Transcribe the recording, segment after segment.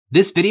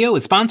This video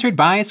is sponsored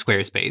by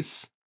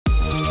Squarespace.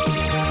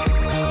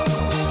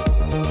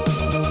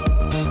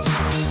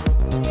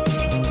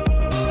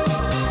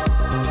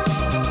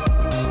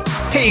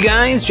 Hey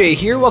guys, Jay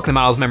here. Welcome to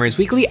Models Memories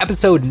Weekly,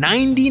 episode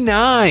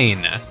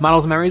 99.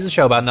 Models Memories is a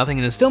show about nothing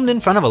and is filmed in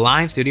front of a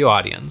live studio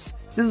audience.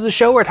 This is a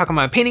show where I talk about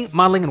my painting,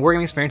 modeling, and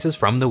working experiences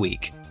from the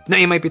week. Now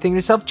you might be thinking to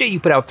yourself, Jay, you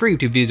put out 3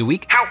 YouTube videos a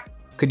week. How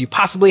could you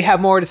possibly have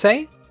more to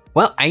say?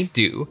 Well, I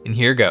do, and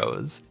here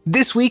goes.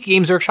 This week,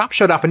 Games Workshop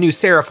showed off a new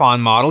Seraphon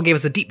model, gave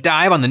us a deep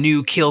dive on the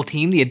new kill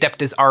team, the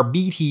Adeptus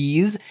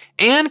Arbites,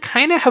 and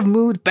kinda have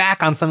moved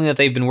back on something that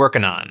they've been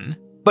working on.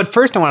 But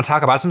first, I wanna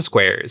talk about some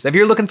squares. If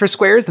you're looking for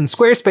squares, then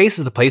Squarespace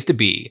is the place to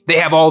be. They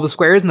have all the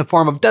squares in the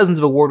form of dozens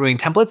of award-winning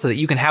templates so that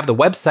you can have the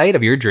website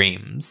of your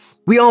dreams.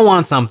 We all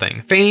want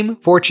something: fame,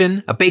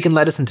 fortune, a bacon,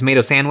 lettuce, and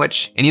tomato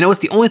sandwich. And you know what's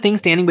the only thing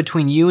standing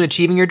between you and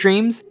achieving your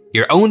dreams?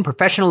 Your own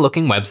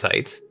professional-looking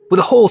website. With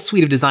a whole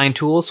suite of design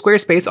tools,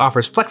 Squarespace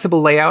offers flexible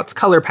layouts,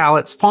 color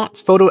palettes, fonts,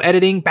 photo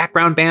editing,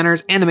 background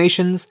banners,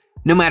 animations.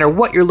 No matter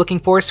what you're looking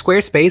for,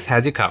 Squarespace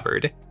has you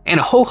covered. And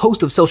a whole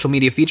host of social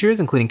media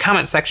features, including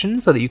comment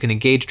sections so that you can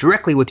engage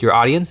directly with your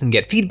audience and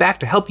get feedback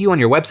to help you on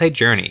your website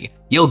journey.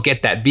 You'll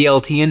get that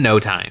BLT in no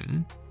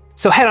time.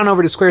 So head on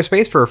over to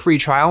Squarespace for a free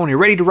trial. When you're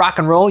ready to rock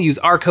and roll, use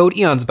our code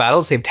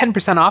EonsBattle to save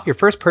 10% off your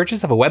first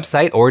purchase of a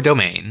website or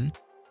domain.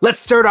 Let's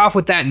start off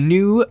with that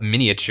new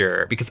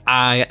miniature, because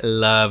I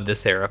love the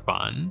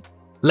Seraphon.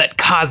 Let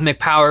cosmic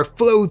power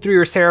flow through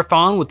your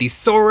Seraphon with the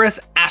Saurus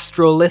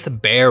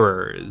Astrolith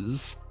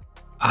Bearers.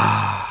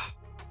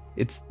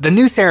 The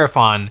new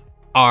Seraphon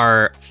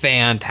are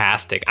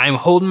fantastic. I'm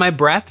holding my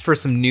breath for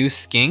some new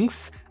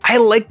skinks. I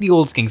like the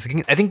old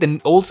skinks. I think the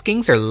old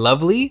skinks are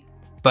lovely,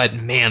 but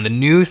man, the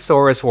new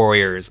Saurus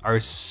warriors are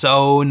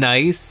so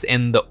nice,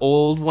 and the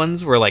old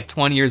ones were like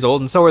 20 years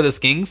old, and so are the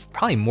skinks,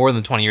 probably more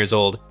than 20 years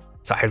old.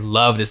 So I'd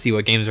love to see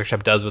what Games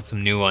Workshop does with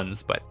some new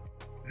ones, but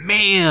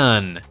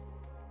man,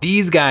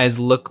 these guys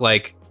look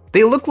like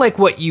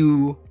what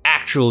you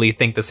actually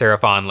think the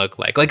Seraphon look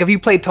like. Like if you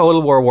play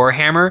Total War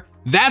Warhammer,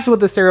 that's what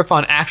the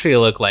Seraphon actually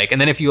look like.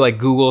 And then if you like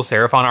Google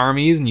Seraphon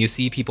armies and you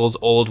see people's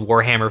old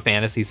Warhammer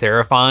Fantasy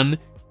Seraphon,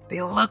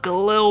 they look a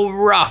little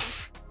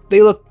rough.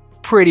 They look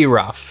pretty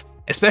rough,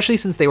 especially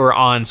since they were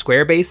on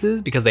square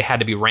bases because they had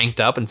to be ranked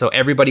up. And so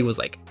everybody was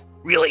like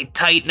really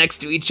tight next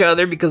to each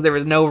other because there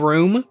was no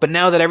room. But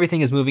now that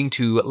everything is moving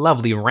to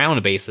lovely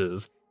round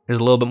bases, there's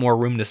a little bit more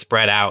room to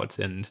spread out.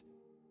 And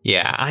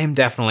yeah, I'm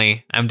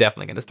definitely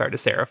gonna start a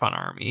Seraphon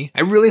army.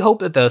 I really hope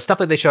that the stuff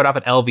that they showed off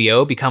at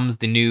LVO becomes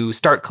the new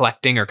start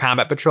collecting or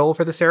combat patrol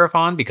for the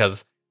Seraphon,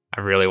 because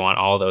I really want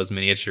all those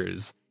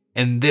miniatures.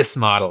 And this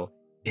model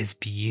is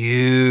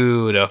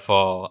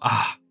beautiful.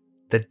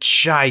 The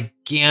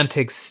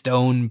gigantic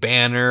stone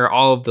banner,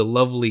 all of the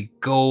lovely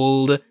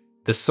gold,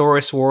 the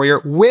Saurus warrior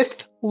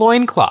with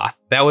loincloth.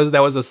 That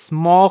was a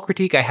small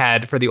critique I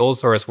had for the old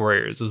Saurus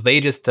warriors, was they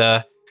just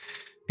had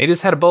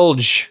a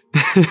bulge.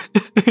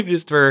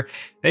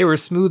 They were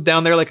smooth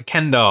down there like a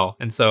Ken doll.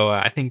 And so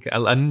I think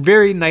a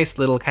very nice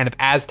little kind of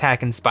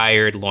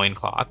Aztec-inspired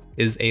loincloth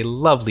is a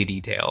lovely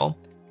detail.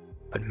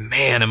 But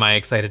man, am I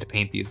excited to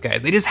paint these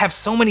guys. They just have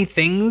so many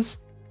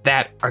things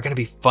that are gonna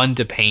be fun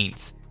to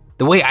paint.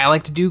 The way I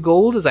like to do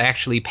gold is I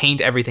actually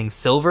paint everything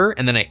silver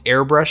and then I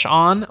airbrush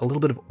on a little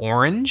bit of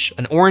orange,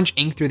 an orange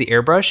ink through the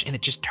airbrush, and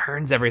it just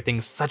turns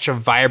everything such a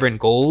vibrant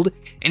gold.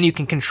 And you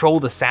can control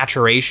the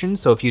saturation,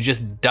 so if you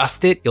just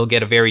dust it, you'll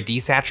get a very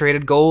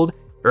desaturated gold,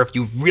 or if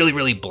you really,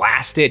 really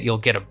blast it, you'll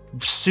get a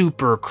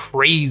super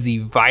crazy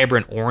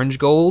vibrant orange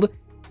gold.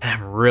 And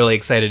I'm really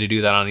excited to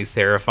do that on these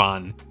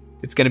Seraphon.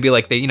 It's gonna be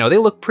like they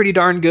look pretty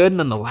darn good, and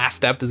then the last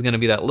step is gonna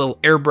be that little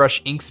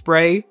airbrush ink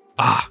spray.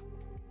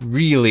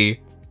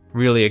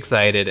 Really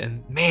excited,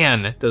 and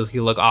man, does he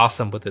look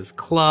awesome with his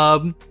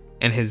club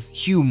and his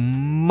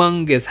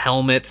humongous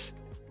helmet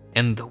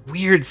and the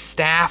weird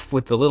staff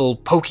with the little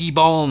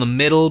pokeball in the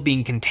middle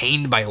being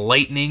contained by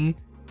lightning,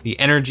 the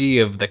energy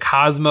of the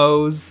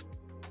cosmos.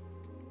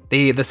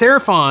 The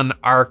Seraphon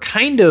are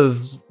kind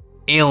of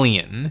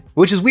alien,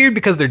 which is weird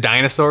because they're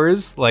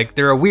dinosaurs. Like,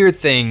 they're a weird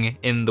thing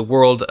in the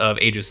world of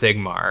Age of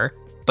Sigmar,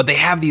 but they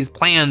have these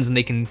plans and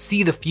they can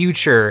see the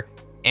future.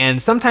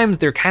 And sometimes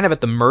they're kind of at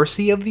the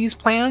mercy of these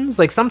plans.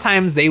 Like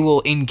sometimes they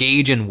will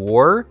engage in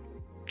war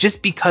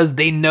just because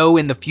they know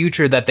in the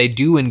future that they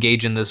do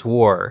engage in this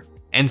war.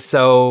 And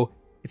so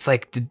it's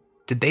like,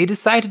 did they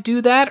decide to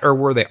do that? Or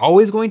were they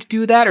always going to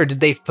do that? Or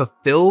did they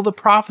fulfill the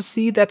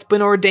prophecy that's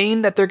been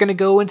ordained that they're gonna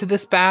go into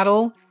this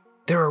battle?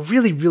 They're a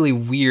really, really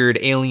weird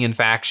alien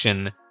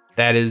faction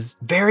that is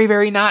very,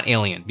 very not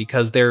alien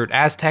because they're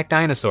Aztec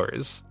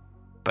dinosaurs.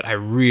 But I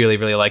really,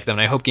 really like them,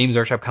 and I hope Games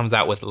Workshop comes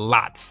out with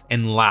lots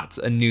and lots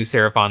of new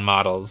Seraphon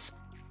models.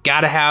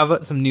 Gotta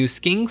have some new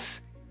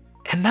skinks,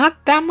 and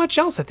not that much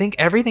else. I think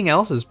everything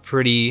else is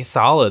pretty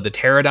solid. The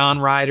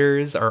Pterodon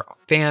riders are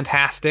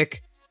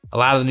fantastic. A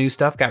lot of the new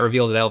stuff got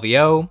revealed at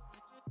LVO.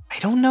 I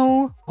don't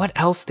know what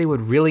else they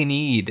would really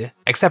need,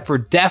 except for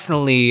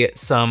definitely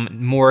some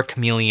more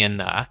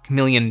chameleon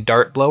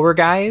dart blower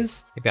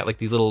guys. They've got like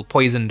these little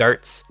poison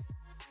darts.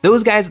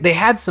 those guys, they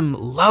had some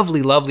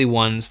lovely, lovely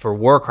ones for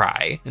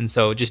Warcry. And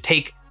so just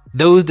take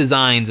those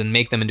designs and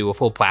make them into a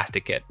full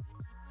plastic kit.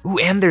 Ooh,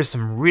 and there's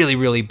some really,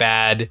 really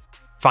bad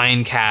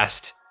fine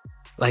cast,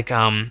 like,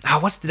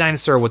 what's the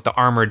dinosaur with the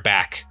armored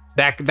back?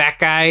 That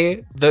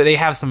guy, they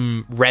have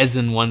some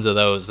resin ones of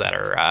those that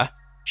are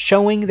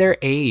showing their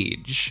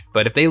age.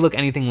 But if they look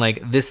anything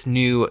like this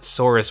new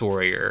Saurus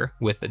Warrior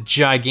with a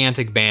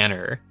gigantic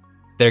banner,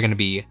 they're gonna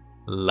be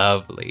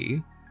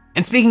lovely.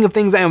 And speaking of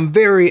things I am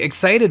very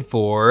excited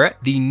for,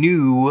 the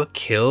new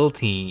kill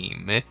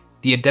team,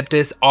 the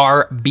Adeptus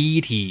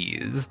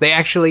Arbites. They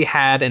actually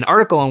had an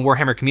article on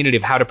Warhammer Community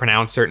of how to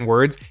pronounce certain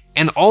words,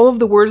 and all of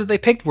the words that they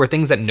picked were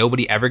things that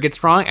nobody ever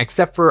gets wrong,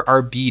 except for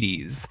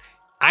Arbites.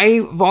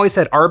 I've always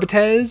said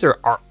Arbites or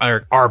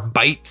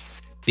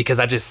Arbites, because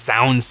that just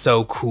sounds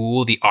so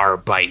cool, the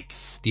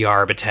Arbites, the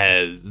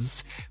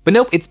Arbites. But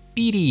nope, it's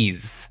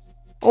Beaties.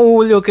 Oh,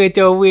 look at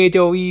the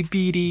little wee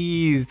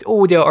beaties.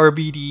 Oh, the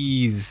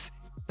Arbites.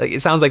 Like,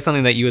 it sounds like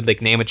something that you would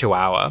like name a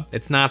Chihuahua.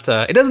 It's not,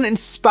 it doesn't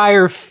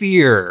inspire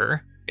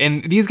fear.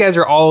 And these guys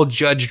are all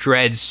Judge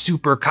Dredd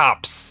super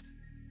cops.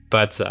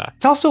 But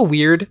it's also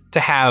weird to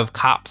have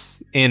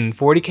cops in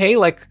 40K.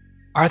 Like,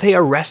 are they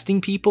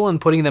arresting people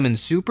and putting them in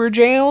super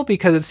jail?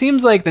 Because it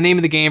seems like the name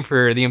of the game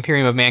for the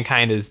Imperium of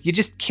Mankind is you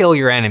just kill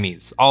your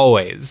enemies,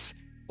 always.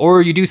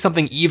 Or you do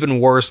something even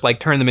worse, like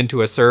turn them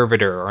into a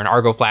servitor or an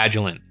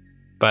argoflagellant.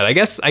 But I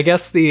guess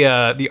the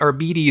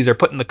Arbites are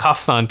putting the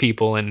cuffs on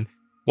people and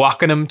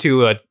walking them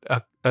to a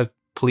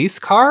police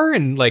car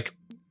and like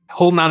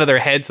holding onto their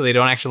head so they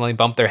don't actually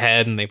bump their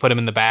head, and they put them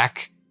in the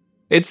back.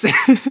 It's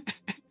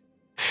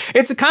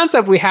it's a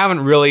concept we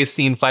haven't really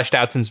seen fleshed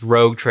out since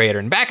Rogue Trader.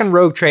 And back in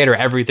Rogue Trader,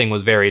 everything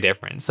was very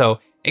different. So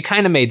it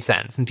kind of made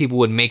sense. And people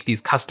would make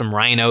these custom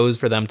rhinos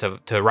for them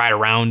to ride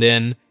around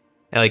in.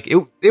 And like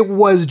it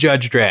was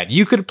Judge Dredd.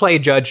 You could play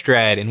Judge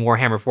Dredd in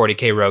Warhammer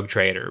 40K Rogue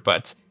Trader,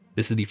 but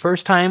this is the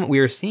first time we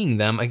are seeing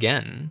them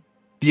again.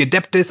 The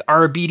Adeptus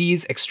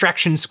Arbites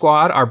Extraction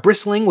Squad are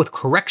bristling with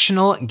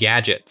correctional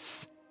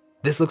gadgets.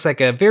 This looks like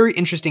a very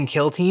interesting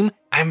kill team.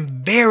 I'm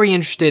very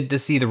interested to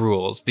see the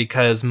rules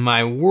because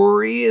my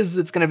worry is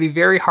it's gonna be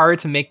very hard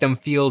to make them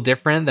feel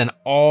different than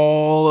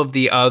all of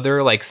the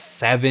other like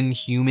 7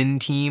 human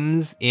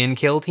teams in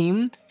Kill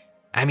Team.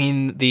 I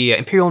mean, the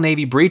Imperial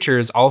Navy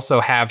Breachers also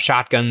have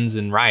shotguns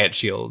and riot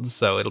shields,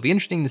 so it'll be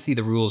interesting to see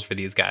the rules for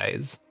these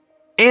guys.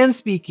 And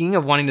speaking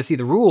of wanting to see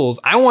the rules,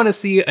 I want to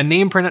see a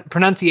name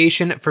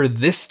pronunciation for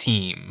this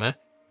team.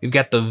 We've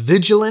got the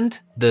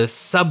Vigilant, the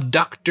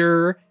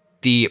Subductor,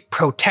 the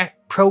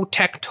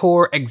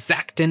Protector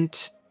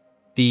Exactant,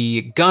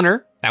 the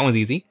Gunner, that one's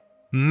easy,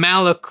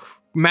 Malakotar,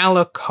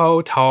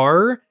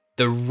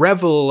 the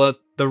Revelatum,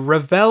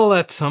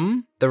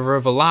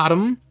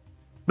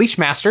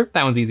 Leashmaster,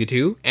 that one's easy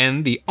too,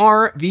 and the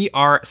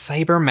RVR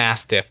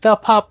Cybermastiff, the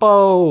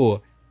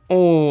Puppo.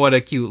 Oh, what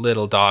a cute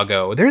little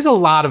doggo. There's a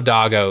lot of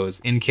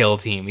doggos in Kill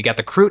Team. We got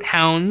the Kroot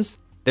Hounds,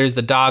 there's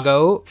the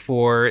doggo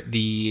for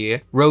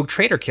the Rogue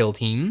Trader Kill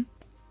Team.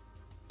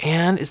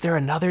 And is there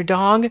another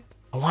dog?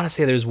 I wanna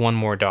say there's one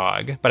more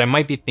dog, but I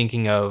might be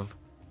thinking of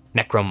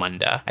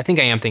Necromunda. I think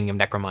I am thinking of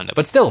Necromunda,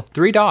 but still,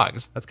 3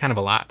 dogs. That's kind of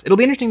a lot. It'll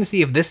be interesting to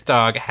see if this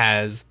dog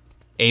has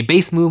a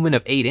base movement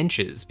of 8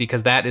 inches,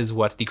 because that is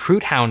what the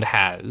Kroot Hound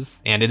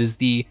has, and it is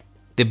the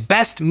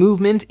best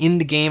movement in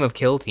the game of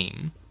Kill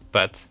Team.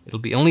 But it'll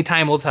be only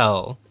time will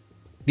tell.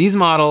 These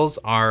models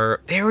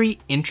are very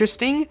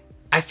interesting.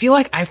 I feel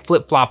like I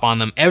flip-flop on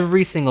them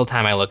every single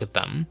time I look at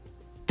them.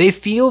 They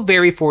feel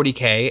very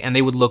 40K and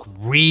they would look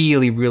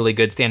really, really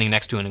good standing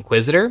next to an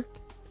Inquisitor,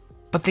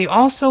 but they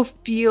also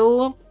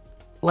feel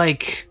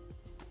like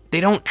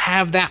they don't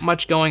have that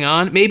much going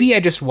on. Maybe I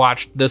just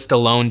watched the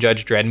Stallone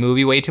Judge Dredd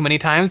movie way too many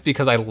times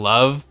because I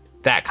love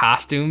that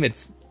costume.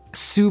 It's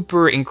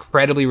super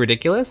incredibly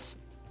ridiculous.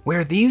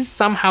 Where these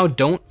somehow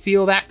don't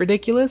feel that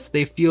ridiculous.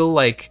 They feel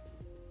like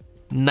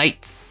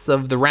Knights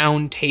of the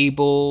Round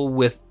Table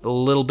with a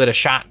little bit of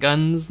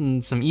shotguns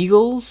and some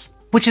eagles,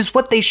 which is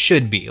what they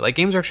should be. Like,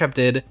 Games Workshop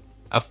did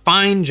a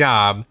fine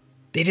job.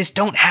 They just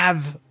don't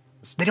have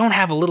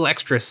a little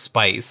extra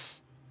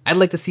spice. I'd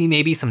like to see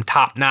maybe some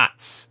top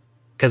knots,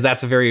 because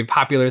that's a very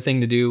popular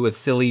thing to do with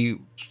silly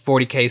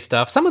 40K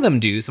stuff. Some of them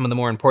do, some of the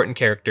more important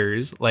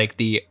characters, like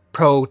the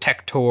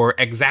Protector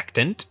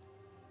Exactant.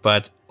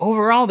 But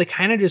overall, they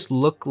kind of just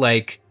look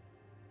like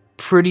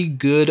pretty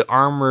good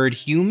armored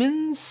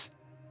humans.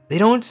 They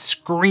don't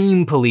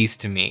scream police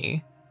to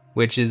me,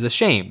 which is a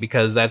shame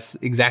because that's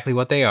exactly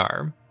what they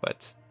are.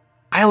 But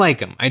I like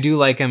them. I do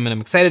like them, and I'm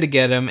excited to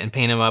get them and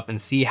paint them up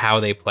and see how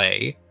they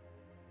play.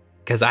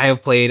 Because I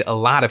have played a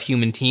lot of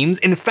human teams.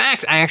 In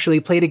fact, I actually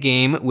played a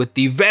game with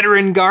the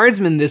Veteran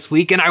Guardsmen this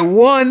week, and I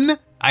won!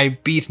 I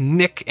beat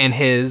Nick and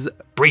his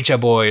Breacha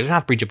Boys,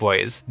 not Breacha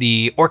Boys,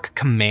 the Orc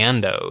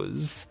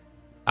Commandos.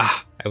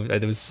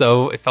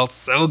 It felt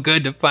so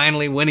good to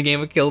finally win a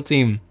game of Kill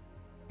Team.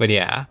 But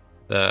yeah,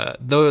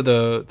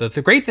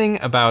 the great thing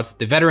about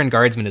the Veteran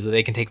Guardsmen is that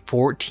they can take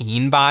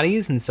 14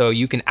 bodies, and so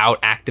you can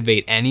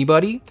out-activate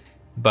anybody.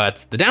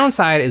 But the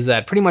downside is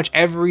that pretty much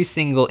every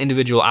single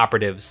individual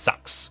operative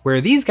sucks,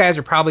 where these guys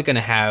are probably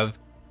gonna have,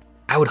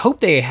 I would hope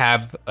they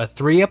have a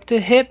 3-up to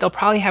hit. They'll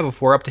probably have a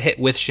 4-up to hit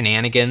with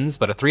shenanigans,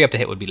 but a 3-up to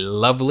hit would be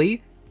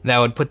lovely. That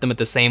would put them at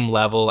the same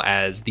level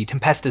as the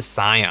Tempestus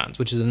Scions,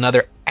 which is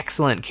another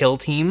excellent kill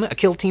team. A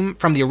kill team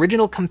from the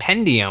original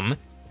compendium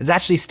is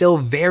actually still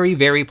very,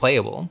 very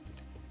playable.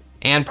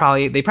 And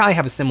they probably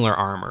have a similar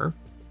armor.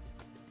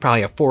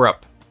 Probably a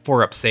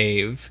 4-up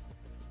save.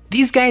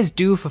 These guys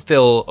do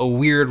fulfill a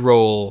weird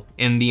role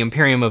in the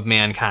Imperium of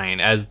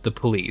Mankind as the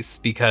police,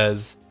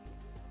 because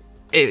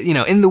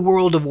in the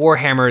world of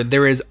Warhammer,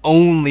 there is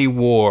only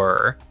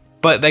war.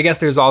 But I guess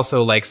there's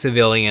also like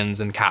civilians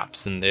and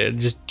cops and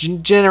just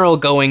general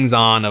goings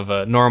on of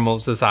a normal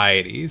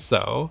society.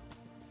 So,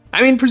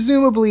 I mean,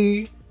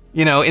 presumably,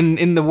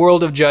 in the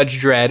world of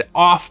Judge Dredd,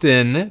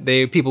 often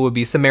people would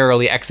be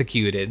summarily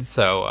executed.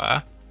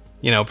 So,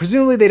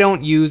 presumably they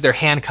don't use their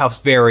handcuffs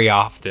very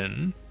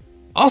often.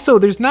 Also,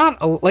 there's not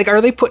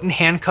are they putting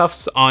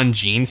handcuffs on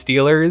Gene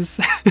Stealers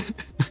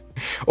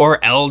or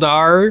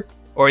Eldar?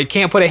 Or you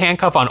can't put a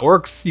handcuff on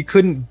orcs. You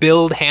couldn't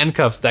build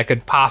handcuffs that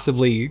could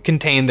possibly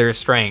contain their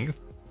strength.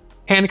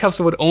 Handcuffs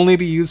would only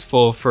be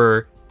useful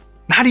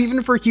not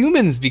even for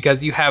humans,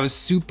 because you have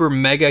super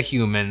mega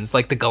humans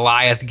like the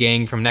Goliath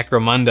gang from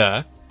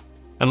Necromunda.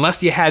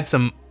 Unless you had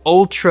some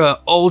ultra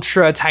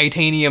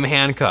titanium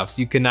handcuffs,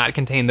 you could not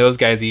contain those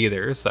guys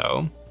either.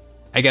 So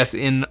I guess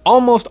in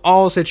almost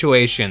all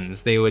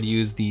situations, they would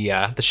use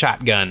the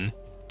shotgun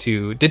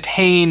to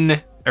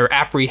detain or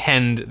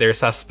apprehend their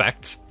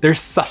suspect,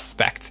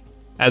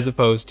 as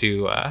opposed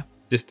to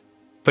just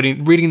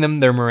reading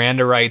them their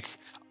Miranda rights.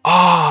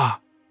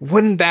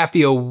 Wouldn't that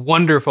be a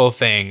wonderful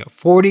thing?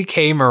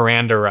 40k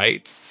Miranda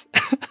rights.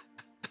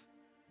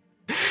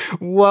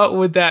 What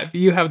would that be?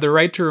 You have the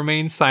right to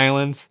remain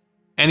silent.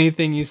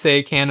 Anything you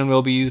say can and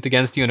will be used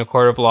against you in a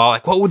court of law.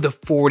 Like, what would the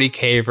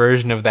 40k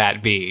version of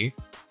that be?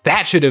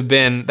 That should be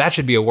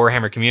a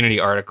Warhammer community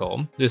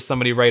article. Just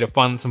somebody write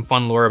some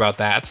fun lore about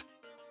that.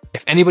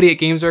 If anybody at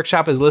Games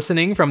Workshop is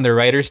listening from their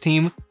writers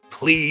team,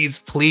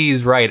 please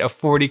write a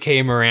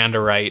 40k Miranda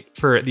right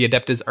for the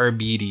Adeptus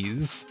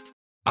Arbites.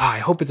 I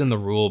hope it's in the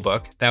rule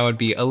book. That would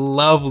be a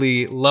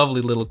lovely,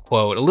 lovely little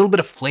quote, a little bit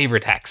of flavor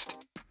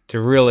text to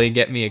really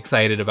get me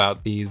excited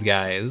about these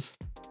guys.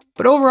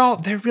 But overall,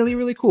 they're really,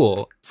 really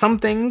cool. Some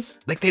things,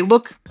 like they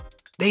look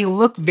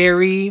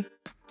very,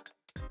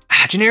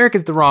 generic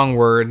is the wrong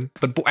word,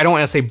 but I don't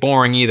want to say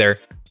boring either.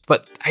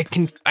 But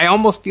I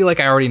almost feel like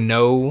I already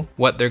know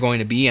what they're going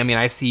to be. I mean,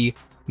 I see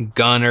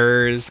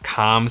gunners,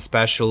 comm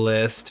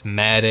specialist,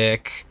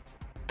 medic,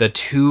 the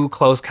 2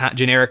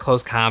 generic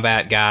close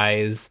combat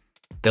guys,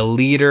 the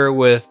leader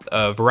with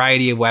a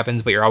variety of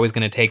weapons, but you're always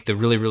going to take the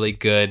really, really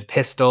good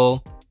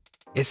pistol.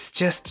 It's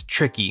just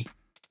tricky.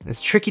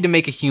 It's tricky to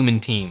make a human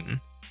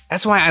team.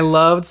 That's why I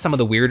loved some of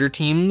the weirder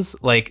teams,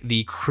 like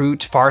the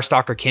Kroot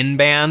Farstalker Kin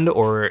Band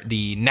or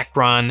the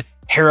Necron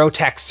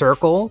Herotech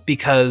Circle,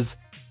 because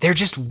they're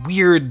just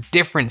weird,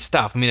 different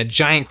stuff. I mean, a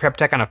giant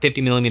Cryptek on a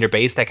 50mm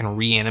base that can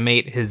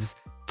reanimate his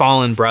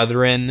fallen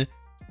brethren.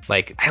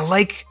 Like, I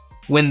like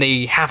when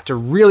they have to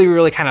really,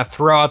 really kind of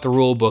throw out the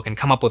rule book and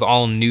come up with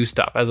all new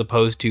stuff, as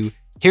opposed to,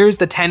 here's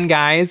the 10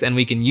 guys and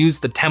we can use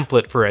the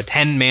template for a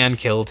 10-man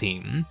kill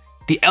team.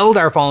 The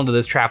Eldar fall into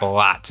this trap a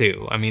lot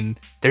too. I mean,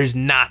 there's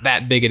not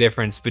that big a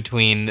difference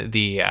between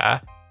the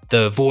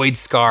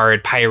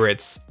Void-Scarred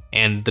pirates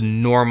and the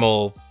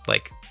normal,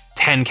 like,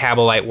 10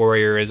 Kabalite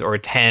warriors or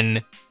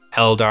 10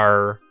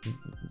 Eldar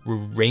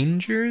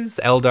Rangers?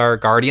 Eldar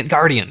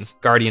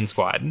Guardian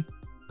Squad.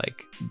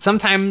 Like,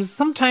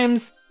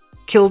 sometimes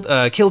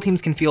kill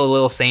teams can feel a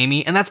little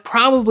samey, and that's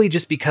probably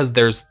just because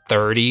there's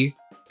 30.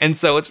 And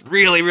so it's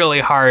really, really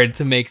hard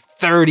to make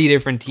 30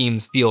 different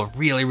teams feel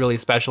really, really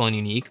special and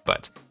unique.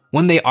 But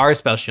when they are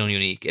special and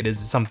unique, it is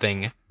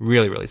something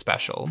really, really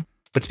special.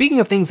 But speaking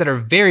of things that are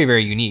very,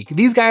 very unique,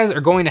 these guys are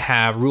going to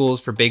have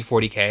rules for Big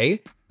 40k,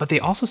 but they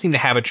also seem to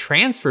have a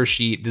transfer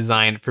sheet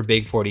designed for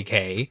Big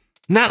 40k.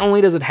 Not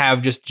only does it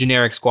have just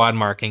generic squad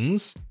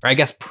markings, or I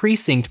guess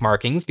precinct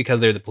markings because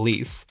they're the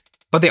police,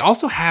 but they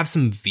also have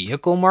some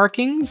vehicle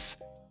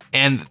markings.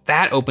 And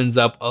that opens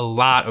up a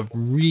lot of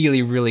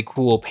really, really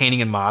cool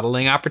painting and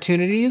modeling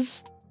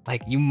opportunities.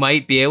 Like, you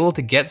might be able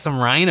to get some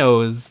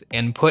rhinos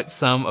and put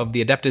some of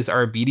the Adeptus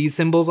Arbites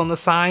symbols on the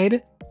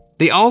side.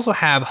 They also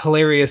have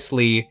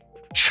hilariously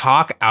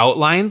chalk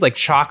outlines, like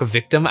chalk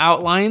victim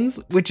outlines,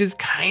 which is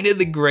kind of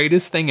the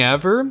greatest thing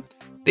ever.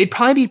 They'd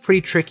probably be pretty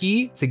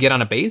tricky to get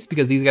on a base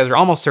because these guys are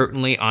almost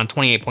certainly on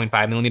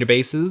 28.5mm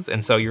bases.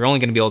 And so you're only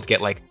gonna be able to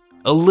get like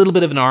a little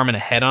bit of an arm and a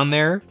head on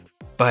there.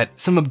 But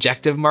some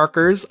objective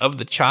markers of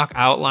the chalk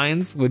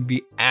outlines would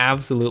be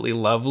absolutely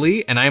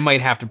lovely. And I might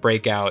have to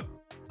break out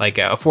like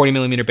a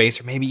 40mm base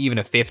or maybe even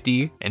a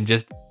 50 and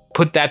just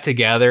put that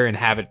together and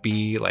have it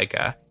be like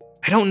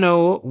I don't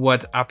know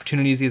what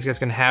opportunities these guys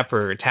are gonna have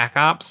for attack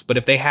ops, but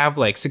if they have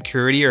like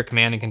security or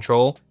command and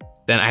control,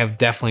 then I'm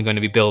definitely going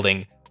to be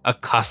building a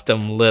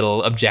custom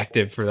little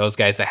objective for those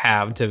guys to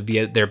have to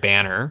be their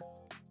banner.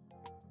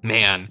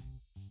 Man,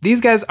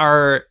 These guys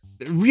are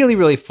really,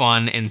 really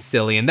fun and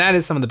silly, and that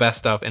is some of the best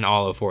stuff in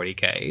all of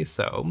 40K.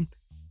 So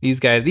these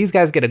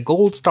guys get a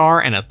gold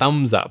star and a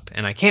thumbs up,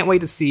 and I can't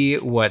wait to see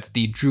what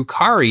the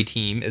Drukhari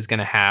team is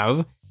gonna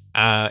have.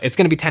 It's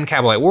gonna be 10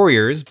 Kabalite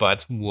Warriors,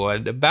 but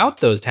what about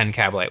those 10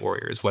 Kabalite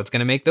Warriors? What's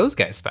gonna make those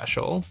guys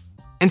special?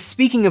 And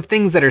speaking of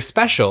things that are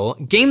special,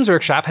 Games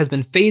Workshop has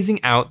been phasing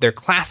out their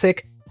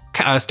classic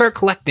start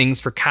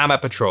collectings for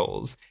combat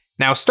patrols.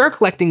 Now, start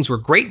collectings were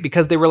great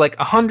because they were like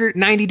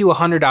 $90 to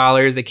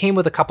 $100. They came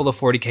with a couple of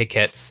 40K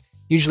kits,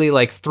 usually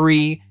like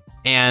 3,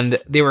 and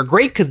they were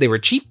great because they were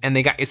cheap and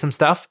they got you some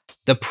stuff.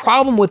 The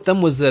problem with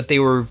them was that they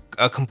were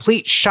a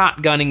complete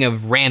shotgunning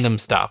of random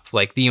stuff.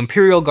 Like the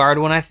Imperial Guard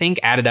one, I think,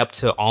 added up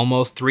to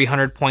almost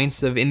 300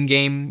 points of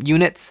in-game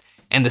units,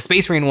 and the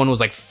Space Marine one was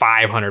like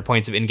 500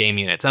 points of in-game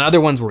units, and other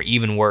ones were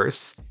even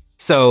worse.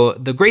 So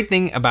the great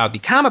thing about the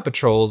combat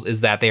patrols is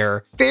that they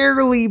are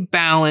fairly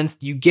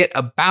balanced. You get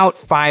about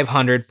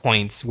 500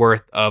 points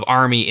worth of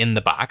army in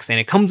the box, and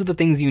it comes with the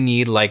things you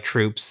need like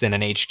troops and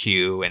an HQ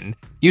and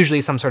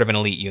usually some sort of an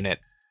elite unit.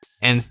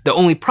 And the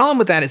only problem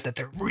with that is that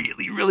they're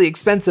really, really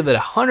expensive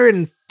at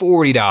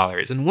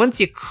 $140. And once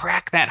you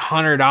crack that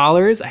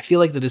 $100, I feel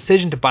like the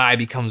decision to buy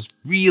becomes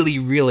really,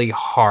 really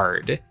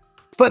hard.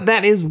 But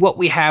that is what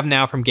we have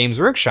now from Games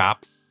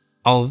Workshop,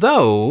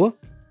 although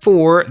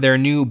for their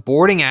new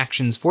boarding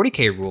actions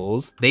 40K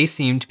rules, they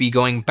seem to be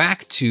going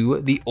back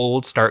to the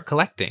old start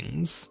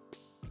collectings.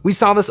 We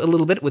saw this a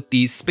little bit with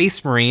the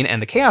Space Marine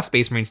and the Chaos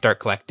Space Marine start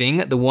collecting.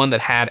 The one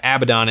that had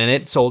Abaddon in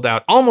it sold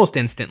out almost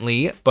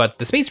instantly, but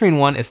the Space Marine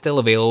one is still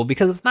available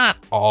because it's not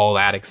all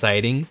that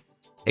exciting.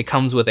 It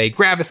comes with a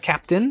Gravis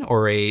Captain,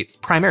 or a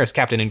Primaris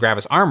Captain in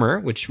Gravis Armor,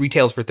 which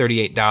retails for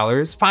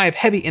 $38, 5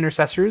 Heavy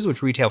Intercessors,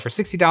 which retail for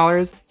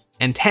 $60,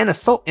 and 10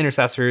 Assault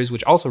Intercessors,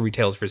 which also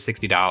retails for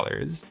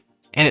 $60.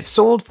 And it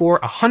sold for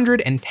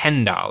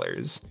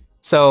 $110.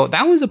 So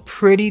that was a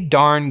pretty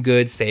darn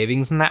good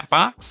savings in that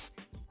box.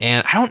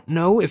 And I don't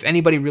know if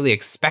anybody really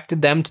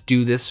expected them to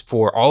do this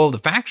for all of the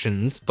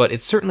factions, but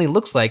it certainly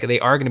looks like they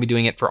are gonna be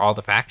doing it for all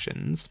the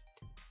factions.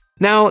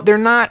 Now, they're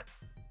not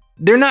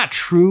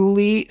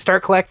truly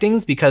start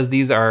collectings because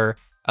these are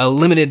a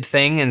limited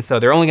thing, and so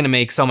they're only gonna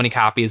make so many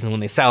copies, and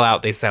when they sell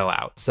out, they sell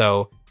out.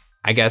 So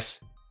I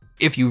guess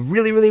if you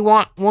really, really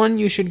want one,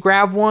 you should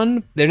grab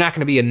one. They're not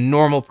gonna be a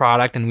normal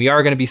product, and we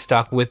are gonna be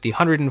stuck with the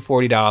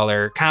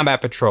 $140 combat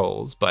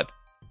patrols, but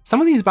some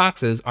of these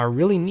boxes are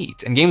really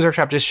neat, and Games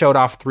Workshop just showed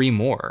off 3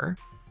 more.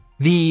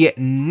 The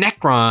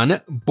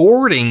Necron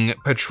Boarding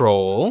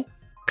Patrol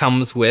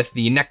comes with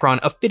the Necron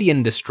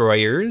Ophidian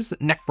Destroyers,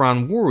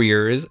 Necron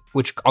Warriors,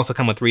 which also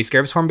come with 3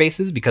 Scarab Swarm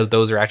bases because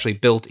those are actually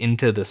built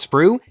into the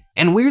sprue.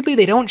 And weirdly,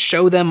 they don't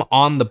show them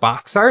on the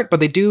box art,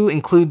 but they do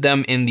include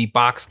them in the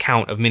box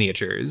count of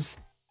miniatures.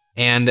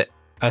 And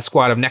a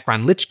squad of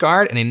Necron Lich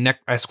Guard and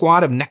a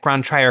squad of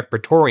Necron Triarch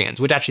Praetorians,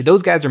 which actually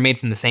those guys are made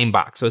from the same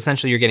box. So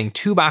essentially you're getting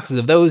 2 boxes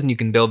of those and you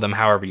can build them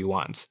however you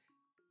want.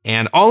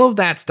 And all of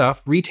that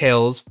stuff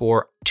retails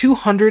for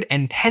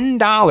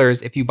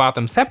 $210 if you bought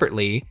them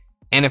separately.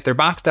 And if they're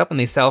boxed up and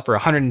they sell for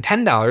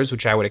 $110,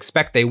 which I would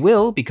expect they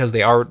will because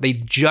they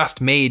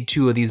just made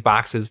 2 of these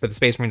boxes for the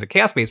Space Marines and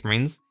Chaos Space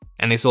Marines,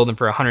 and they sold them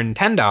for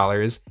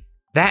 $110,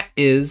 that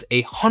is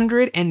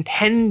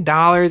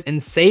 $110 in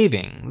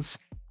savings.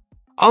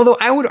 Although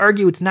I would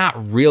argue it's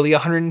not really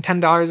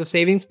 $110 of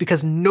savings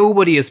because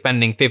nobody is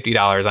spending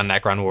 $50 on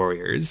Necron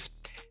Warriors.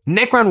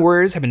 Necron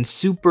Warriors have been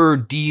super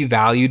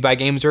devalued by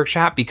Games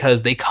Workshop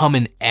because they come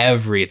in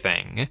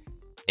everything.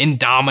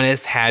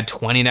 Indominus had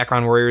 20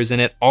 Necron Warriors in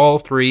it. All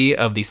 3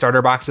 of the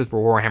starter boxes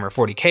for Warhammer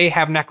 40K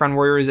have Necron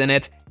Warriors in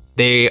it.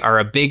 They are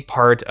a big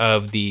part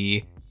of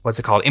the, what's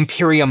it called,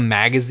 Imperium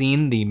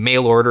magazine, the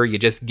mail order. You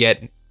just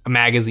get a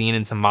magazine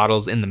and some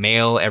models in the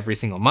mail every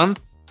single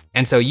month.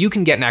 And so you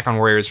can get Necron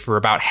Warriors for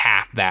about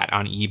half that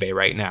on eBay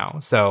right now.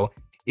 So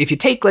if you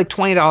take like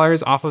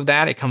 $20 off of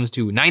that, it comes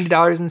to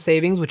 $90 in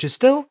savings, which is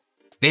still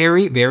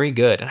very, very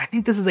good. And I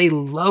think this is a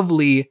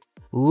lovely,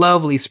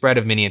 lovely spread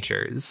of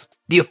miniatures.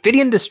 The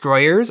Ophidian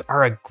Destroyers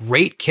are a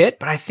great kit,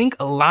 but I think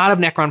a lot of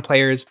Necron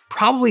players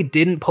probably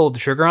didn't pull the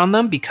trigger on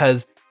them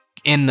because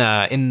in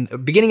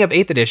the beginning of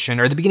 8th edition,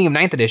 or the beginning of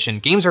 9th edition,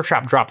 Games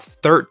Workshop dropped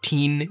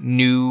 13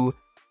 new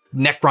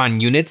Necron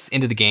units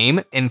into the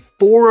game, and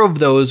 4 of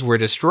those were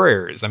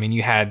destroyers. I mean,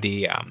 you had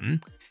the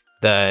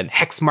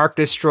Hexmark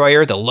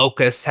Destroyer, the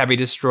Locust Heavy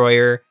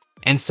Destroyer,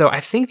 and so I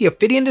think the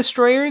Ophidian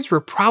Destroyers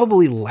were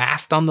probably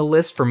last on the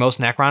list for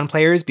most Necron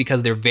players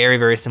because they're very,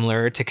 very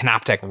similar to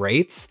Canoptek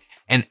Wraiths,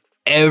 and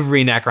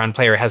every Necron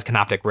player has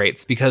Canoptek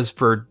Wraiths because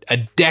for a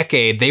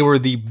decade, they were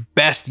the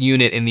best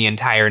unit in the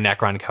entire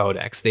Necron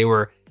Codex.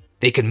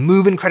 They could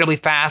move incredibly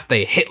fast,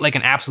 they hit like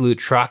an absolute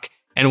truck,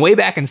 and way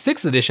back in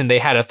 6th edition, they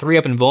had a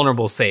 3-up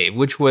invulnerable save,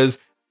 which was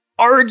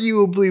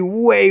arguably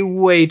way,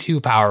 way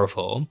too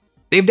powerful.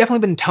 They've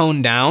definitely been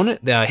toned down.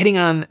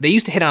 They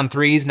used to hit on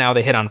 3s, now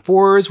they hit on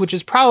 4s, which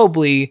is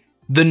probably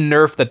the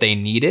nerf that they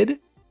needed.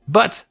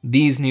 But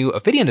these new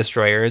Ophidian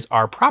Destroyers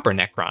are proper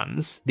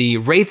Necrons. The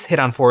Wraiths hit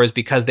on 4s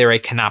because they're a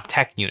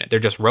Canoptech unit. They're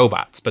just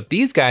robots, but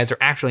these guys are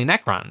actually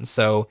Necrons.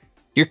 So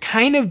you're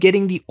kind of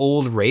getting the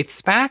old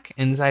Wraiths back,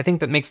 and I think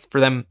that makes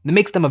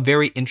them a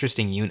very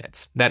interesting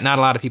unit that not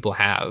a lot of people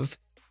have.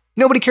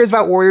 Nobody cares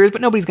about warriors,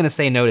 but nobody's gonna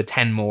say no to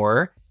 10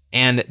 more.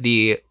 And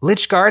the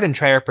Lich Guard and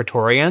Triarch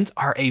Praetorians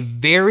are a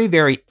very,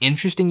 very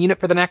interesting unit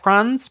for the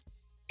Necrons.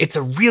 It's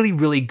a really,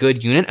 really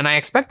good unit, and I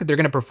expect that they're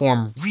gonna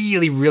perform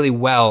really, really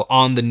well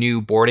on the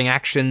new boarding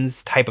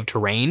actions type of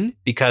terrain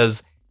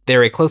because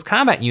they're a close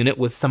combat unit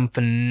with some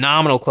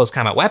phenomenal close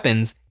combat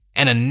weapons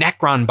and a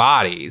Necron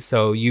body.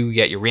 So you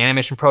get your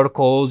reanimation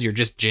protocols, you're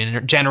just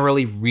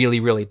generally really,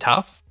 really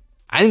tough.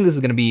 I think this is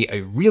gonna be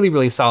a really,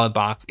 really solid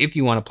box if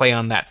you wanna play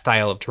on that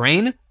style of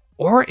terrain,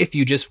 or if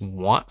you just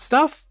want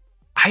stuff.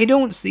 I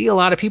don't see a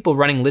lot of people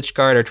running Lich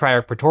Guard or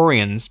Triarch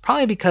Praetorians,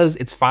 probably because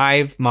it's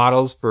 5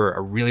 models for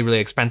a really, really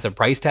expensive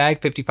price tag,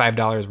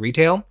 $55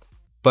 retail.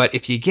 But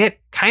if you get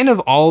kind of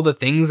all the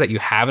things that you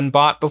haven't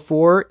bought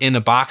before in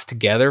a box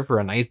together for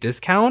a nice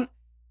discount,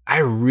 I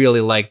really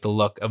like the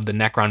look of the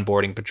Necron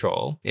Boarding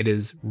Patrol. It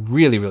is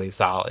really, really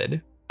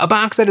solid. A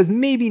box that is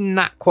maybe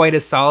not quite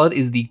as solid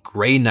is the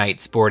Grey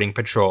Knights Boarding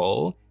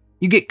Patrol.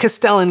 You get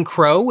Castellan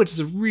Crow, which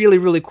is a really,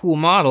 really cool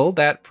model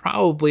that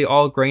probably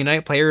all Grey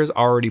Knight players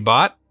already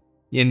bought.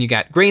 And you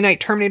got Grey Knight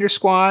Terminator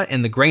Squad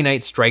and the Grey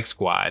Knight Strike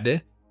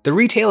Squad. The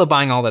retail of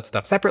buying all that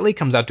stuff separately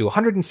comes out to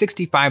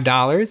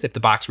 $165 if the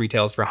box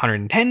retails for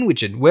 $110,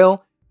 which it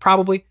will,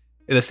 probably.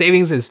 The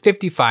savings is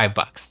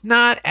 $55.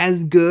 Not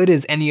as good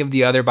as any of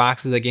the other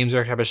boxes that Games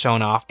Workshop has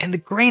shown off, and the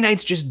Grey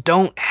Knights just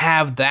don't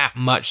have that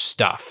much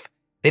stuff.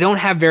 They don't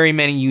have very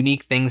many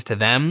unique things to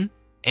them,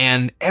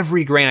 and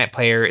every Grey Knight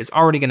player is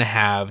already gonna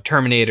have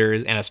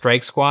Terminators and a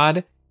Strike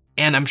Squad,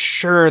 and I'm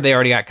sure they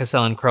already got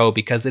Castellan Crow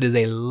because it is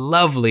a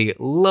lovely,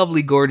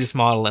 lovely, gorgeous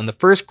model, and the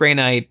first Grey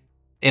Knight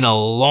in a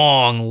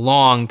long,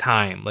 long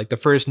time, like the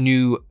first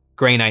new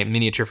Grey Knight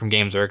miniature from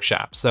Games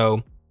Workshop.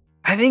 So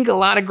I think a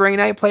lot of Grey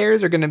Knight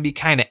players are gonna be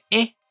kinda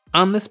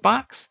on this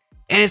box,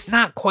 and it's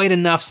not quite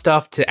enough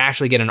stuff to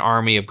actually get an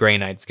army of Grey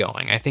Knights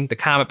going. I think the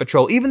Combat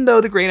Patrol, even though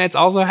the Grey Knights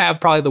also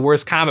have probably the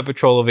worst Combat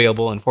Patrol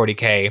available in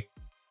 40K,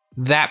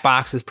 that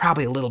box is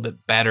probably a little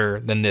bit better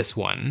than this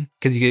one,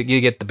 because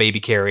you get the Baby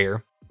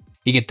Carrier,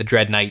 you get the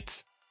Dread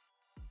Knights.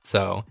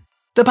 So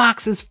the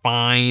box is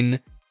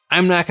fine.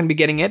 I'm not gonna be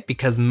getting it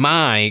because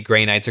my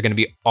Grey Knights are gonna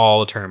be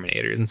all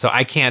Terminators, and so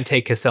I can't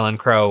take Castellan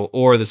Crow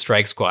or the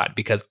Strike Squad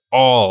because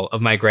all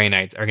of my Grey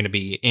Knights are gonna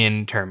be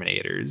in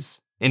Terminators,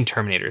 in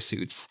Terminator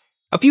suits.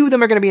 A few of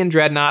them are gonna be in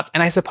Dreadnoughts,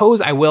 and I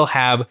suppose I will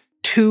have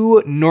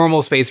 2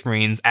 normal Space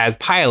Marines as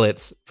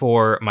pilots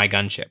for my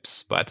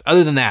gunships, but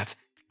other than that,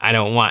 I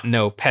don't want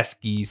no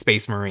pesky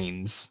Space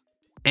Marines.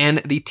 And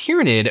the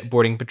Tyranid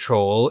Boarding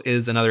Patrol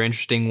is another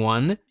interesting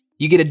one.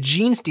 You get a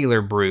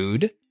Genestealer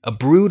Brood, a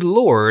Brood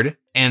Lord,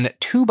 and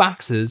 2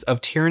 boxes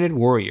of Tyranid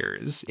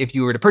Warriors. If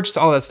you were to purchase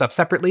all that stuff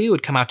separately, it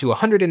would come out to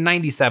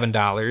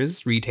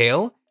 $197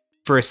 retail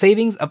for a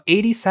savings of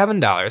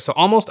 $87, so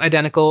almost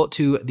identical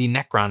to the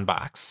Necron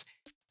box.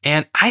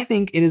 And I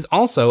think it is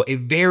also a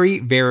very,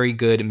 very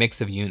good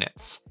mix of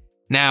units.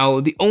 Now,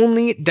 the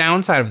only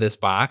downside of this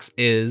box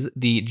is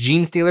the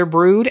Genestealer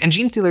Brood, and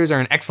Genestealers are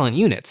an excellent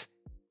unit,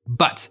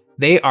 but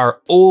they are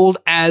old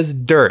as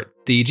dirt.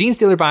 The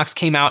Genestealer box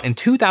came out in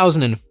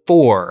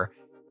 2004,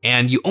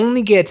 and you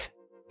only get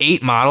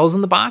 8 models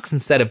in the box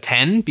instead of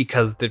 10,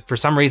 because for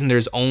some reason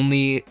there's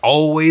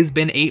always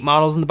been 8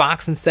 models in the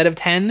box instead of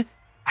 10.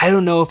 I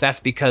don't know if that's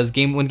because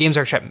when Games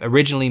Workshop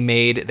originally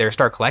made their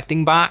Start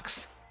Collecting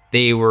box,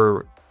 they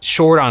were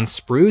short on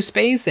sprue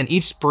space, and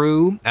each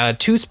sprue,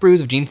 2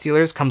 sprues of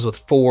Genestealers comes with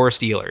 4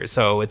 Stealers.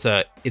 So it's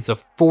a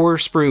 4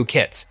 sprue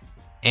kit.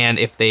 And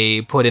if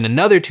they put in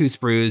another 2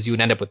 sprues, you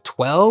would end up with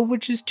 12,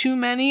 which is too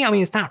many. I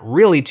mean, it's not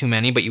really too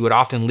many, but you would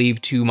often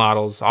leave 2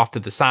 models off to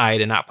the side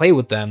and not play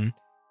with them.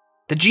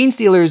 The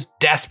Genestealers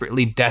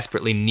desperately,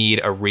 desperately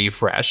need a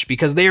refresh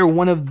because they are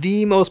one of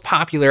the most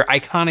popular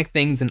iconic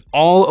things in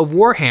all of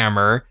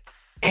Warhammer,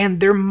 and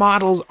their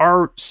models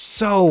are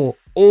so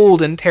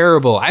old and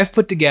terrible. I've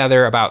put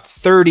together about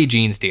 30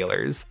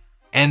 Genestealers,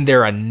 and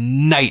they're a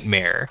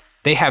nightmare.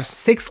 They have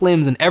 6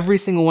 limbs, and every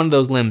single one of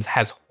those limbs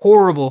has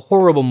horrible,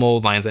 horrible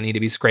mold lines that need to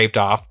be scraped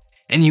off,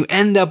 and you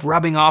end up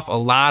rubbing off a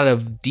lot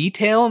of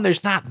detail, and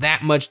there's not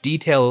that much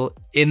detail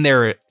in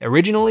there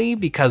originally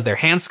because they're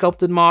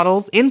hand-sculpted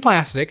models in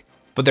plastic,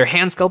 but they're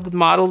hand-sculpted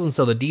models, and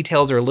so the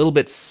details are a little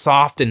bit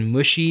soft and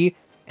mushy,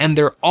 and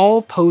they're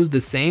all posed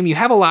the same. You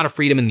have a lot of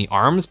freedom in the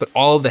arms, but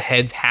all of the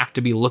heads have to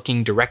be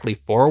looking directly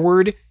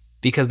forward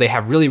because they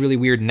have really, really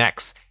weird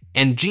necks,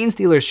 and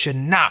Genestealers should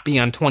not be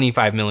on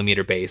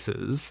 25mm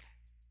bases.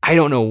 I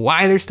don't know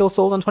why they're still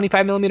sold on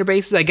 25mm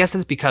bases. I guess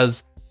it's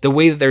because the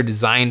way that they're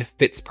designed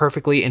fits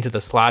perfectly into the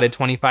slotted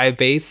 25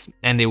 base,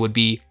 and it would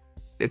be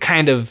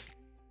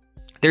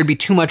there'd be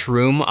too much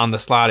room on the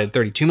slotted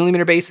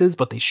 32mm bases,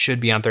 but they should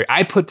be on 30.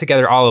 I put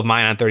together all of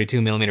mine on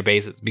 32mm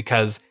bases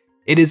because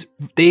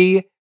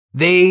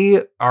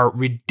They are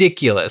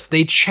ridiculous.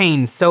 They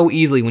chain so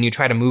easily when you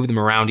try to move them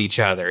around each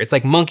other. It's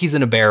like monkeys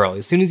in a barrel.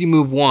 As soon as you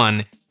move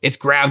one, it's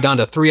grabbed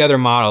onto 3 other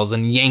models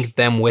and yanked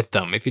them with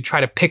them. If you try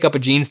to pick up a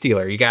Gene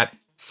Stealer, you got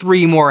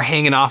 3 more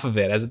hanging off of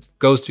it as it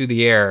goes through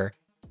the air.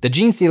 The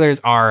Gene Stealers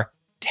are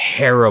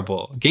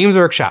terrible. Games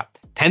Workshop,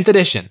 10th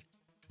edition,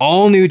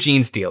 all new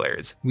Gene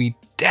Stealers. We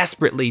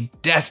desperately,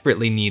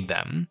 desperately need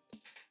them.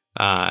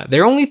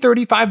 They're only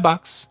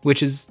 $35,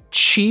 which is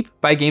cheap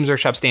by Games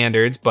Workshop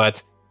standards,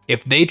 but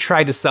if they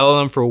tried to sell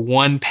them for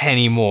 1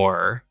 penny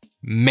more,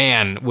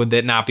 man, would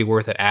that not be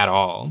worth it at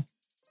all.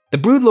 The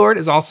Broodlord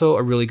is also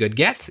a really good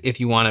get. If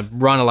you want to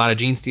run a lot of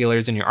Gene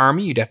Stealers in your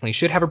army, you definitely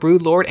should have a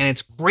Broodlord, and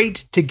it's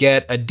great to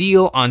get a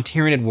deal on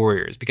Tyranid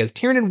Warriors because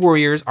Tyranid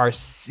Warriors are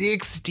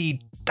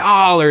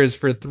 $60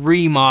 for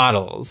 3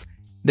 models.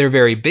 They're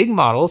very big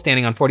models,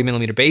 standing on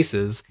 40mm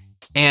bases,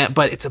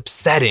 but it's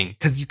upsetting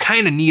because you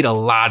kind of need a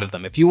lot of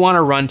them. If you want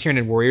to run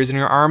Tyranid Warriors in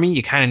your army,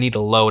 you kind of need to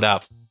load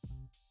up.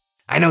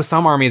 I know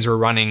some armies were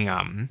running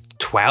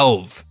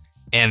 12,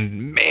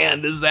 and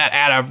man, does that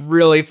add up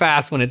really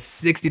fast when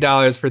it's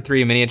 $60 for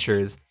 3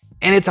 miniatures.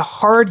 And it's a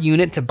hard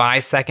unit to buy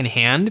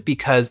secondhand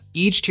because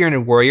each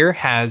Tyranid Warrior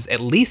has at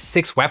least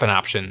 6 weapon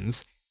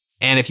options.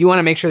 And if you want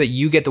to make sure that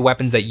you get the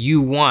weapons that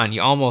you want,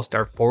 you almost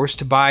are forced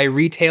to buy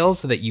retail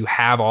so that you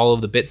have all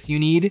of the bits you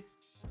need.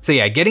 So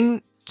yeah,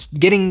 getting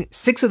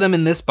 6 of them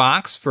in this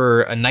box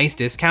for a nice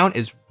discount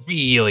is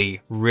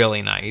really,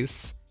 really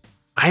nice.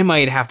 I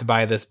might have to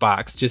buy this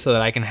box just so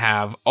that I can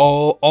have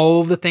all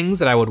of the things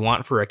that I would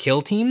want for a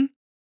kill team.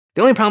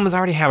 The only problem is I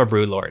already have a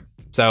Broodlord,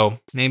 so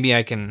maybe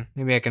I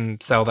can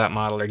sell that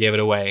model or give it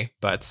away.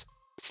 But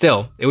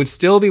still, it would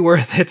still be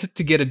worth it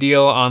to get a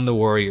deal on the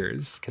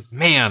Warriors, because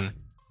man,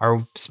 our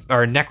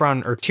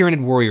Necron or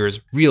Tyranid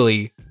Warriors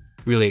really,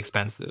 really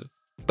expensive.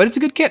 But it's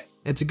a good kit.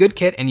 It's a good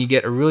kit, and you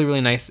get a really,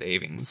 really nice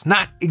savings.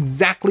 Not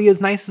exactly as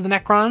nice as the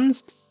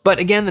Necrons. But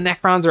again, the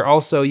Necrons are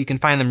also, you can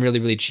find them really,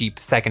 really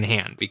cheap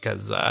secondhand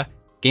because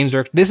Games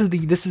Workshop,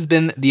 this has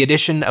been the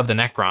edition of the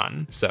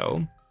Necron,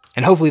 so.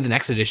 And hopefully the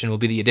next edition will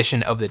be the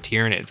edition of the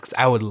Tyranids, because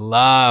I would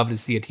love to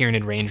see a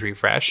Tyranid range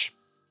refresh.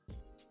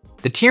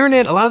 The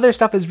Tyranid, a lot of their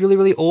stuff is really,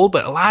 really old,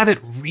 but a lot of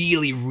it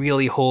really,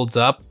 really holds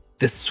up.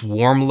 The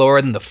Swarm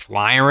Lord and the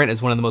Flyerant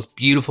is one of the most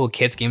beautiful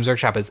kits Games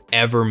Workshop has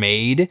ever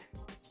made.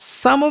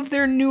 Some of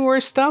their newer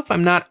stuff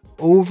I'm not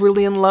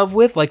overly in love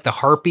with, like the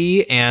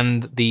Harpy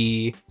and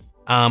the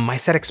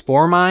Mycetic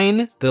Spore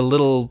Mine, the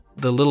little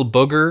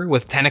booger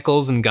with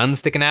tentacles and guns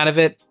sticking out of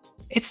it.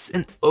 It's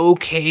an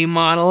okay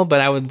model, but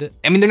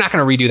I mean, they're not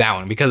gonna redo that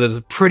one because it's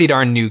a pretty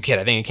darn new kit.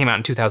 I think it came out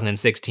in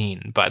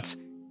 2016, but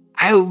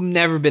I've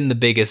never been the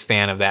biggest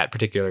fan of that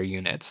particular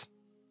unit.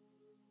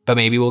 But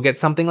maybe we'll get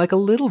something like a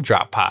little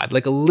drop pod,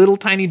 like a little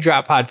tiny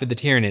drop pod for the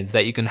Tyranids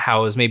that you can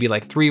house maybe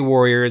like 3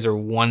 warriors or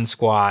 1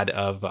 squad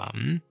of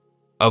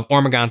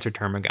Ormagants or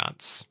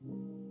Termagants.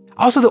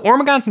 Also, the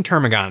Ormagants and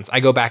Termagants I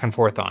go back and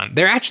forth on.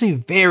 They're actually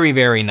very,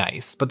 very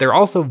nice, but they're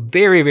also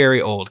very,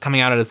 very old,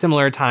 coming out at a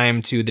similar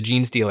time to the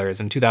Gene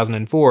Stealers in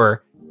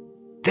 2004.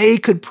 They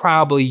could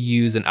probably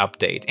use an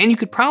update, and you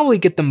could probably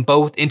get them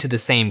both into the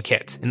same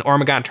kit, an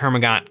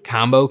Ormagant-Termagant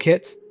combo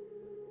kit,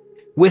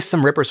 with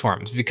some Ripper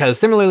Swarms, because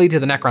similarly to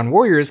the Necron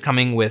Warriors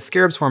coming with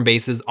Scarab Swarm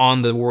bases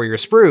on the Warrior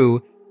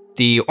Sprue,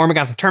 the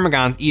Ormagants and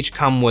Termagants each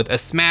come with a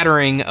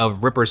smattering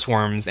of Ripper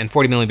Swarms and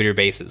 40mm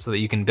bases so that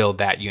you can build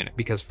that unit,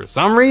 because for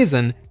some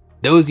reason,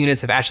 those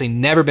units have actually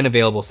never been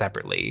available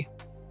separately.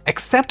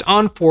 Except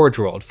on Forge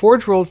World.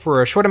 Forge World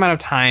for a short amount of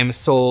time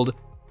sold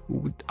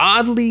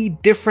oddly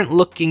different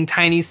looking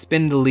tiny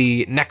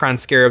spindly Necron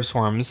Scarab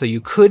Swarms, so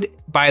you could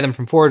buy them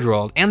from Forge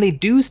World, and they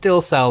do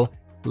still sell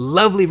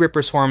lovely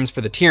Ripper Swarms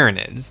for the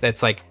Tyranids.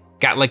 That's like,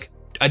 got like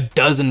a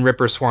dozen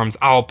Ripper Swarms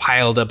all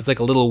piled up. It's like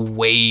a little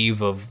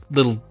wave of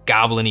little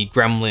goblin-y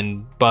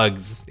gremlin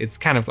bugs. It's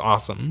kind of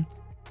awesome.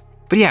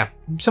 But yeah,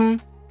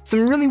 some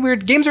really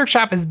weird. Games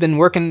Workshop has been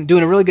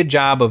doing a really good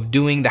job of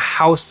doing the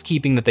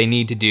housekeeping that they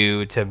need to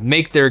do to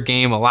make their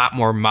game a lot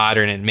more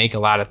modern and make a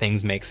lot of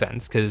things make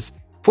sense, because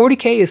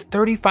 40K is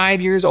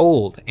 35 years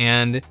old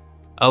and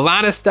a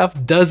lot of stuff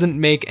doesn't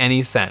make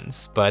any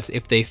sense. But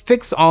if they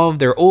fix all of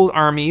their old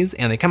armies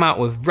and they come out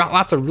with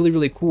lots of really,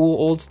 really cool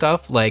old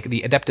stuff like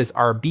the Adeptus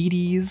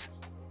Arbites,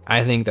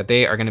 I think that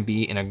they are gonna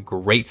be in a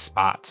great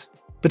spot.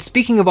 But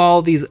speaking of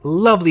all these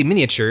lovely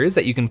miniatures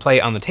that you can play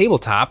on the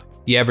tabletop,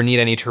 do you ever need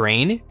any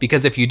terrain?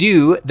 Because if you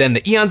do, then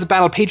the Eons of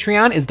Battle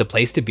Patreon is the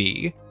place to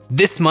be.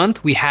 This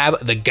month, we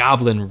have the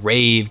Goblin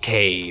Rave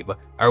Cave,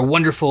 our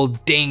wonderful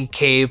dank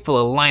cave full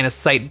of line of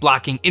sight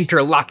blocking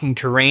interlocking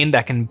terrain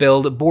that can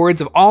build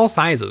boards of all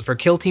sizes for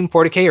Kill Team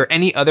 40K or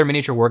any other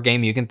miniature war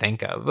game you can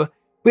think of.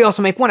 We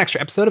also make one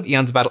extra episode of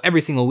Eons of Battle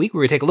every single week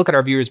where we take a look at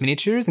our viewers'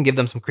 miniatures and give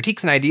them some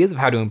critiques and ideas of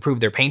how to improve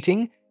their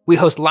painting. We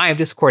host live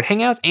Discord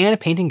hangouts and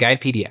painting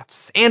guide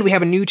PDFs. And we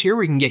have a new tier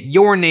where you can get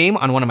your name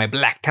on one of my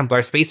Black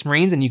Templar Space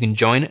Marines and you can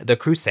join the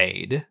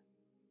crusade.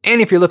 And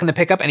if you're looking to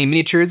pick up any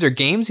miniatures or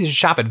games, you should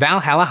shop at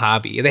Valhalla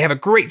Hobby. They have a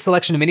great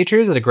selection of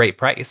miniatures at a great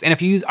price. And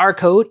if you use our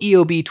code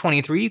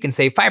EOB23, you can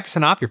save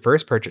 5% off your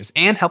first purchase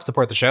and help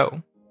support the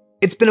show.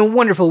 It's been a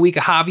wonderful week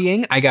of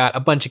hobbying. I got a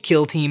bunch of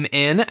kill team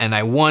in and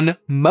I won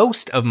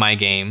most of my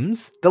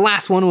games. The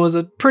last one was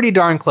a pretty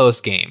darn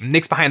close game.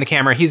 Nick's behind the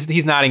camera,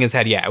 he's nodding his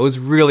head. Yeah, it was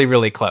really,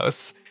 really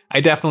close.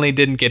 I definitely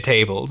didn't get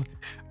tabled,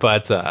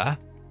 but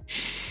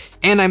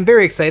and I'm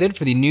very excited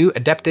for the new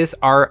Adeptus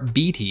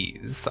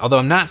RBTs, although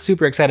I'm not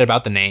super excited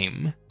about the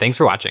name. Thanks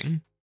for watching.